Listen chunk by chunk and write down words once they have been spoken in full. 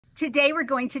Today we're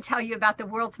going to tell you about the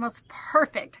world's most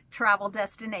perfect travel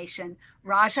destination,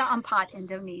 Raja Ampat,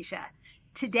 Indonesia.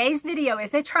 Today's video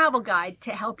is a travel guide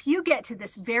to help you get to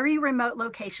this very remote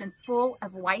location full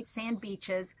of white sand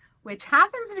beaches, which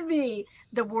happens to be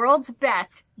the world's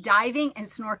best diving and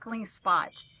snorkeling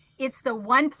spot. It's the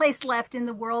one place left in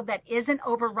the world that isn't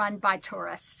overrun by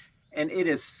tourists. And it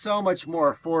is so much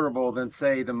more affordable than,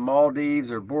 say, the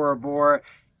Maldives or Bora Bora,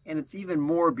 and it's even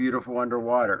more beautiful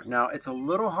underwater. Now, it's a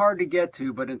little hard to get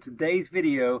to, but in today's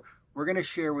video, we're going to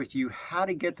share with you how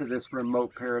to get to this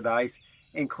remote paradise,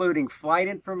 including flight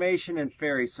information and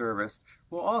ferry service.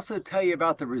 We'll also tell you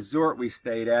about the resort we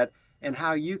stayed at and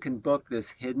how you can book this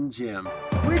hidden gem.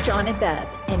 We're John and Beth,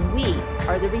 and we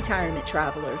are the Retirement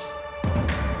Travelers.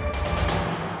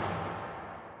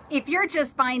 If you're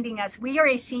just finding us, we are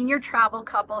a senior travel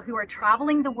couple who are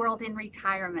traveling the world in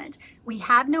retirement. We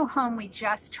have no home, we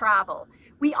just travel.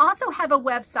 We also have a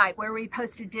website where we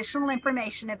post additional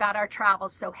information about our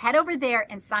travels, so head over there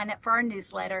and sign up for our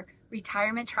newsletter,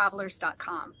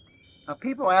 retirementtravelers.com. Now,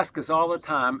 people ask us all the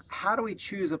time, how do we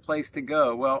choose a place to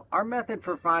go? Well, our method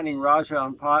for finding Raja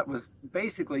Ampat was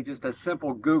basically just a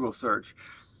simple Google search.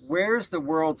 Where's the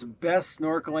world's best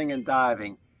snorkeling and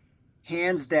diving?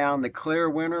 Hands down, the clear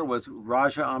winner was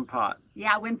Raja Ampat.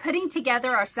 Yeah, when putting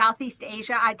together our Southeast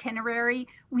Asia itinerary,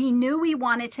 we knew we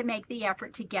wanted to make the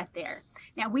effort to get there.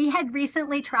 Now, we had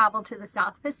recently traveled to the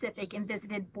South Pacific and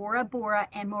visited Bora Bora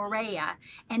and Moorea,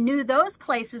 and knew those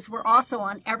places were also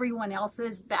on everyone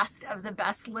else's best of the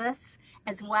best lists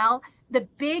as well. The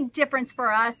big difference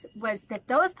for us was that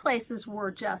those places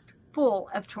were just full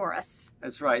of tourists.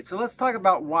 That's right. So let's talk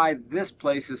about why this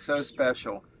place is so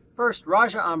special. First,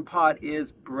 Raja Ampat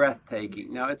is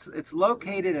breathtaking. Now, it's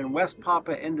located in West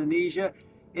Papua, Indonesia.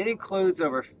 It includes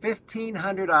over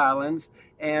 1,500 islands,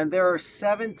 and there are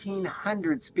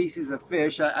 1,700 species of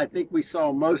fish. I think we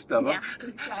saw most of them. Yeah, I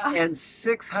think so. And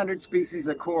 600 species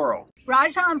of coral.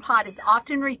 Raja Ampat is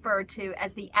often referred to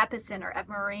as the epicenter of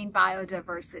marine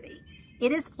biodiversity.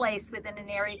 It is placed within an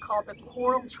area called the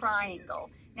Coral Triangle.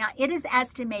 Now, it is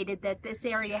estimated that this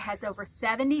area has over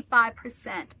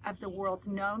 75% of the world's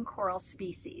known coral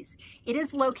species. It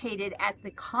is located at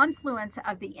the confluence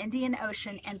of the Indian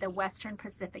Ocean and the Western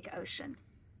Pacific Ocean.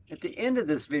 At the end of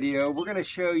this video, we're going to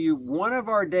show you one of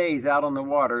our days out on the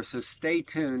water, so stay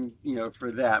tuned,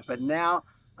 for that. But now,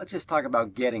 let's just talk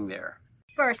about getting there.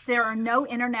 First, there are no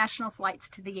international flights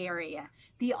to the area.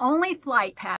 The only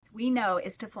flight path we know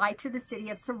is to fly to the city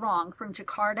of Sorong from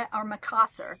Jakarta or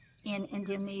Makassar in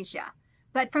Indonesia.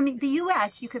 But from the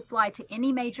U.S., you could fly to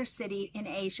any major city in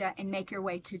Asia and make your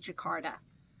way to Jakarta.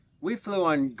 We flew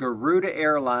on Garuda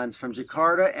Airlines from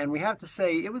Jakarta, and we have to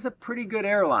say it was a pretty good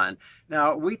airline.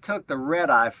 Now, we took the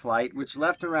red-eye flight, which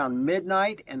left around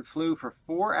midnight and flew for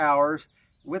 4 hours.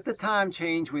 With the time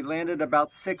change, we landed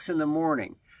about 6 in the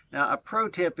morning. Now, a pro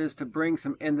tip is to bring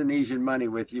some Indonesian money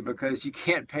with you because you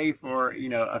can't pay for,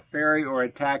 a ferry or a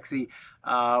taxi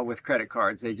with credit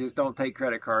cards. They just don't take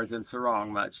credit cards in Sorong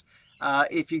much.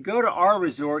 If you go to our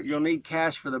resort, you'll need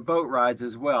cash for the boat rides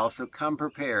as well, so come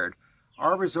prepared.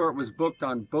 Our resort was booked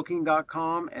on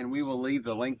booking.com, and we will leave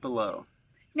the link below.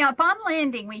 Now, upon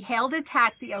landing, we hailed a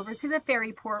taxi over to the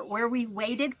ferry port where we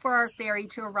waited for our ferry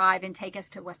to arrive and take us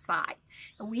to Wasai.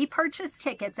 We purchased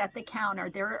tickets at the counter.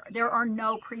 There are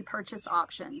no pre-purchase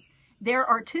options. There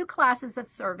are 2 classes of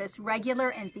service, regular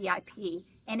and VIP,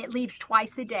 and it leaves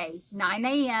twice a day, 9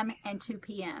 a.m. and 2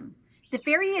 p.m. The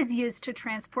ferry is used to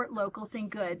transport locals and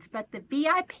goods, but the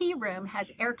VIP room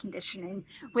has air conditioning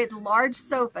with large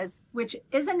sofas, which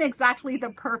isn't exactly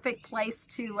the perfect place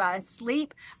to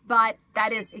sleep, but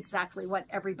that is exactly what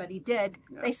everybody did.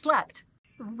 Yeah. They slept.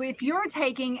 If you're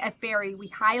taking a ferry, we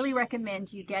highly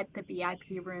recommend you get the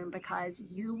VIP room because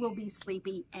you will be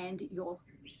sleepy and you'll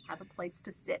have a place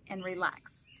to sit and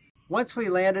relax. Once we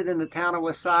landed in the town of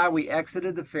Wasai, we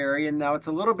exited the ferry, and now it's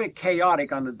a little bit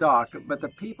chaotic on the dock, but the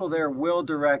people there will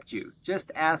direct you. Just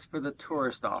ask for the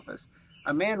tourist office.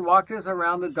 A man walked us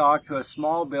around the dock to a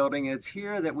small building, and it's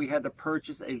here that we had to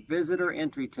purchase a visitor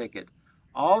entry ticket.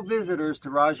 All visitors to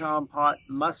Raja Ampat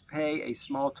must pay a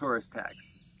small tourist tax.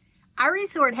 Our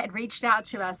resort had reached out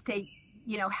to us to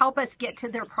help us get to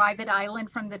their private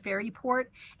island from the ferry port,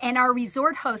 and our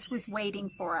resort host was waiting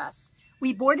for us.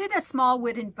 We boarded a small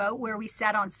wooden boat where we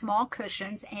sat on small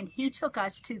cushions, and he took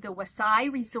us to the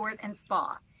Wasai Resort and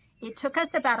Spa. It took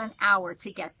us about an hour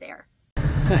to get there.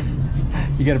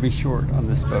 You got to be short on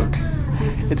this boat.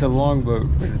 It's a long boat,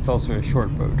 but it's also a short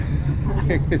boat.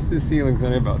 Because the ceiling's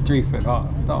only about 3 foot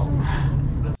tall.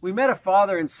 We met a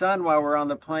father and son while we were on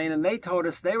the plane, and they told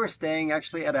us they were staying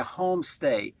actually at a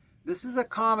homestay. This is a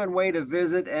common way to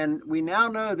visit, and we now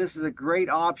know this is a great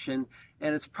option,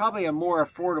 and it's probably a more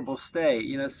affordable stay.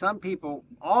 You know, some people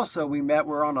also we met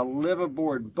were on a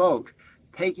live-aboard boat,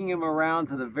 taking them around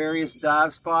to the various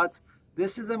dive spots.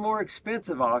 This is a more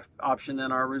expensive option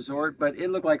than our resort, but it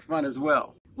looked like fun as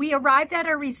well. We arrived at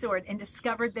our resort and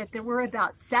discovered that there were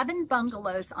about 7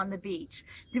 bungalows on the beach.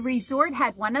 The resort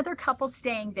had one other couple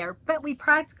staying there, but we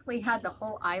practically had the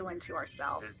whole island to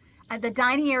ourselves. The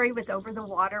dining area was over the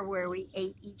water where we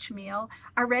ate each meal.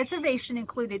 Our reservation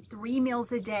included 3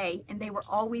 meals a day, and they were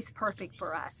always perfect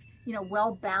for us. You know,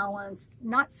 well balanced,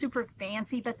 not super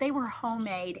fancy, but they were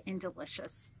homemade and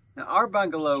delicious. Now, our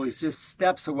bungalow is just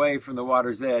steps away from the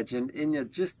water's edge,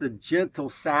 and just the gentle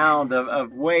sound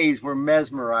of waves were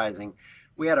mesmerizing.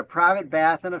 We had a private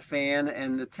bath and a fan,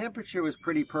 and the temperature was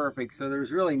pretty perfect, so there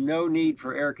was really no need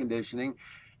for air conditioning.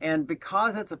 And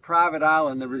because it's a private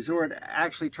island, the resort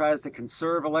actually tries to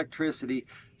conserve electricity,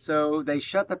 so they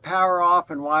shut the power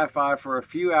off and Wi-Fi for a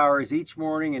few hours each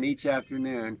morning and each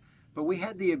afternoon. But we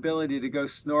had the ability to go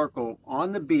snorkel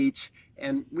on the beach,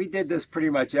 and we did this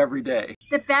pretty much every day.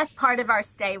 The best part of our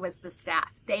stay was the staff.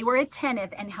 They were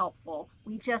attentive and helpful.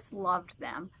 We just loved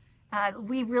them.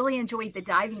 We really enjoyed the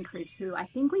diving crew too. I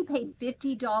think we paid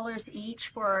 $50 each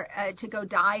for to go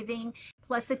diving,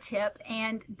 plus a tip,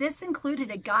 and this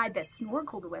included a guide that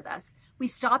snorkeled with us. We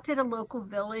stopped at a local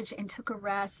village and took a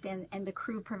rest, and the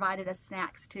crew provided us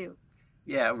snacks too.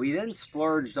 Yeah, we then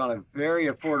splurged on a very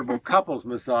affordable couples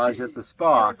massage at the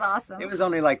spa. It was awesome. It was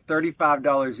only like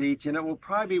 $35 each, and it will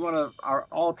probably be one of our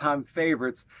all-time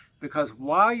favorites because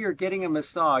while you're getting a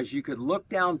massage, you could look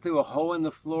down through a hole in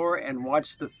the floor and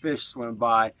watch the fish swim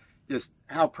by. Just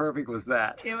how perfect was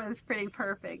that? It was pretty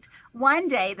perfect. One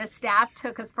day, the staff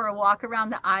took us for a walk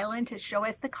around the island to show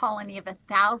us the colony of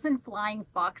 1,000 flying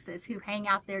foxes who hang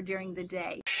out there during the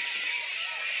day.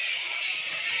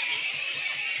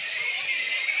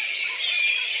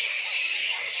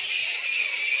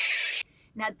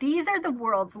 Now, these are the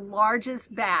world's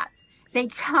largest bats. They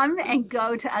come and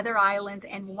go to other islands,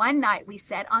 and one night we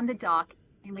sat on the dock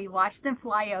and we watched them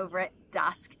fly over at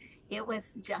dusk. It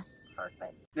was just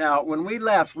perfect. Now, when we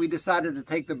left, we decided to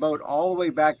take the boat all the way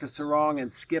back to Sarong and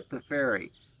skip the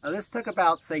ferry. Now, this took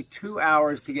about, say, 2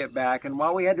 hours to get back, and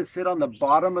while we had to sit on the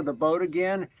bottom of the boat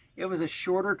again, it was a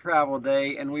shorter travel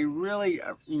day, and we really,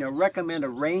 recommend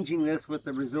arranging this with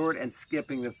the resort and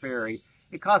skipping the ferry.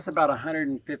 It costs about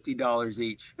 $150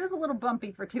 each. It was a little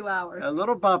bumpy for 2 hours. A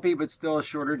little bumpy, but still a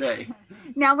shorter day.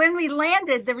 Now, when we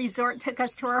landed, the resort took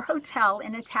us to our hotel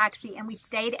in a taxi, and we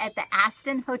stayed at the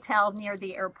Aston Hotel near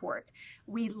the airport.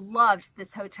 We loved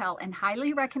this hotel and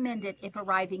highly recommend it if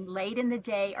arriving late in the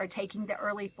day or taking the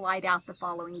early flight out the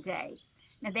following day.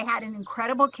 Now, they had an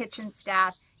incredible kitchen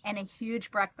staff and a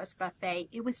huge breakfast buffet.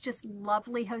 It was just a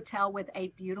lovely hotel with a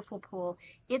beautiful pool.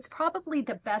 It's probably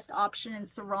the best option in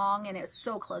Sarong, and it's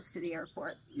so close to the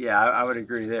airport. Yeah, I would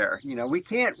agree there. We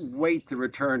can't wait to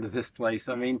return to this place.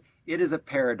 I mean, it is a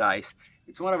paradise.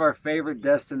 It's one of our favorite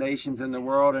destinations in the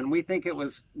world, and we think it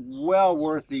was well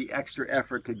worth the extra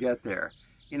effort to get there.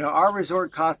 Our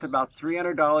resort cost about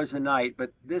 $300 a night, but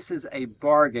this is a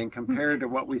bargain compared to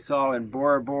what we saw in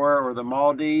Bora Bora or the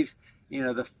Maldives.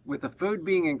 With the food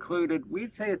being included,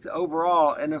 we'd say it's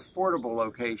overall an affordable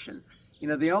location.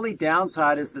 The only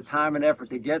downside is the time and effort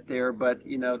to get there, but,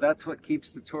 that's what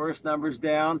keeps the tourist numbers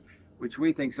down, which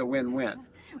we think is a win-win.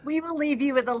 We will leave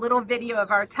you with a little video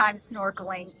of our time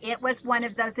snorkeling. It was one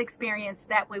of those experiences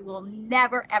that we will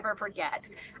never, ever forget.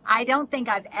 I don't think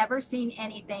I've ever seen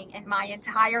anything in my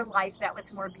entire life that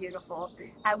was more beautiful.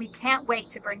 We can't wait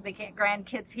to bring the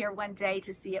grandkids here one day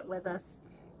to see it with us.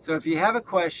 So if you have a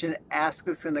question, ask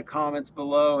us in the comments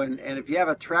below. And if you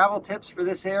have travel tips for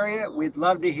this area, we'd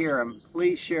love to hear them.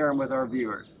 Please share them with our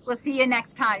viewers. We'll see you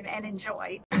next time, and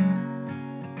enjoy.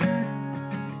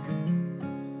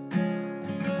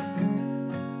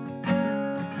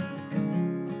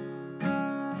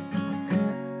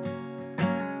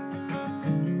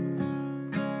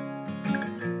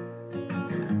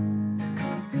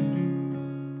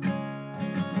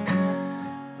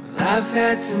 I've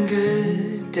had some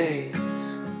good days,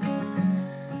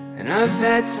 and I've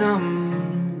had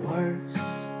some worse,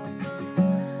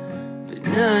 but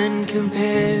none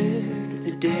compared to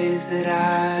the days that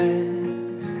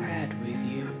I've had with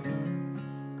you.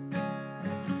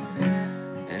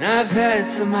 And I've had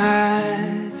some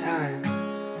high times,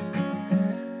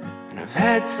 and I've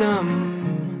had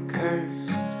some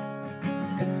cursed,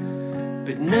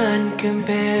 but none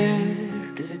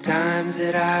compared to the times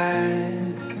that I've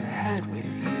had with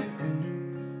you.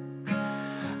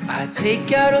 I'd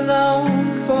take out a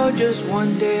loan for just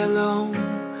one day alone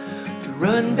to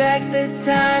run back the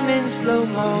time in slow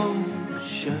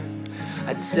motion.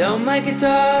 I'd sell my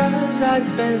guitars, I'd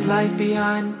spend life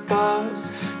behind bars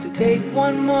to take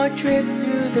one more trip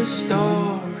through the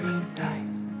story night.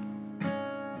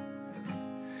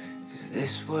 'Cause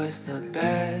this was the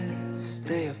best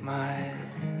day of my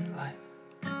life.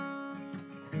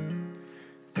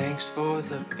 Thanks for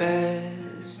the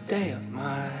best day of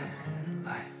my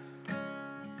life.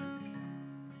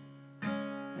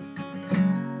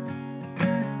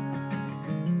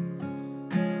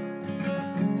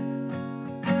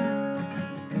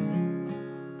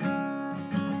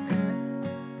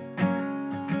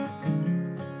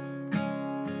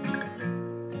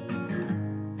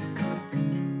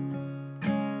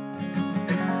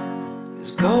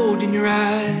 Gold in your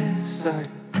eyes, son,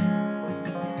 a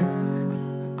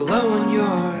glow on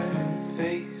your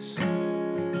face,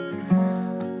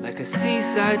 like a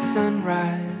seaside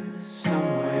sunrise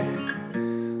somewhere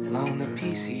along the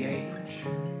PCH.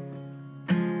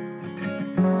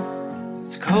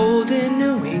 It's cold in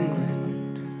New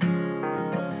England,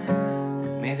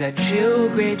 may that chill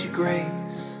grant you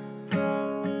grace,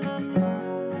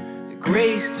 the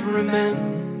grace to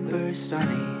remember,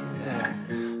 sonny, that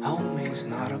home is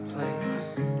not a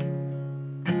place.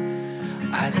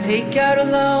 I'd take out a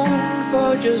loan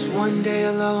for just one day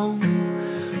alone,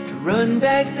 to run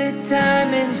back the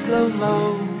time in slow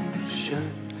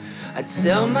motion. I'd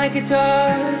sell my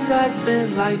guitars, I'd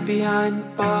spend life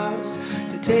behind bars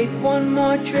to take one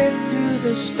more trip through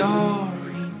the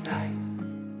story night.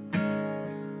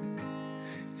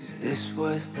 'Cause this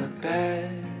was the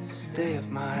best day of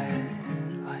my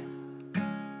life.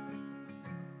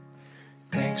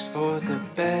 Thanks for the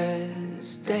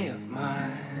best day of my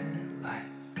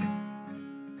life.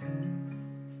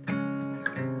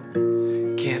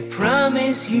 Can't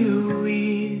promise you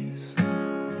ease,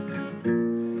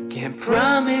 can't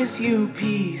promise you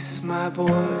peace, my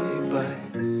boy, but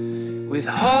with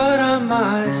heart on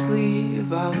my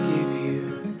sleeve, I'll give you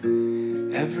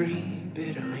every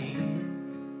bit of me.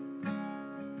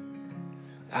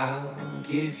 I'll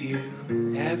give you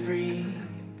every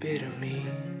bit of me.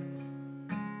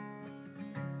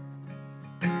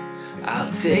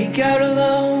 I'll take out a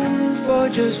loan for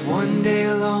just one day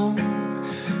alone,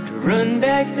 to run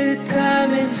back the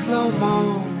time in slow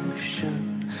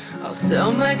motion. I'll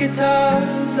sell my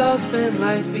guitars, I'll spend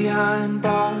life behind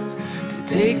bars to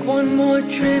take one more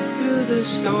trip through the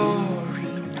story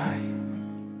night.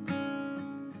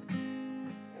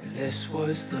 This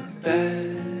was the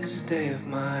best day of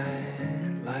my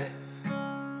life.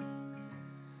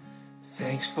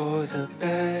 Thanks for the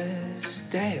best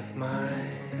day of my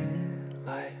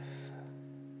life.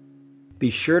 Be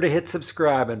sure to hit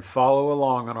subscribe and follow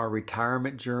along on our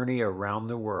retirement journey around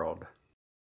the world.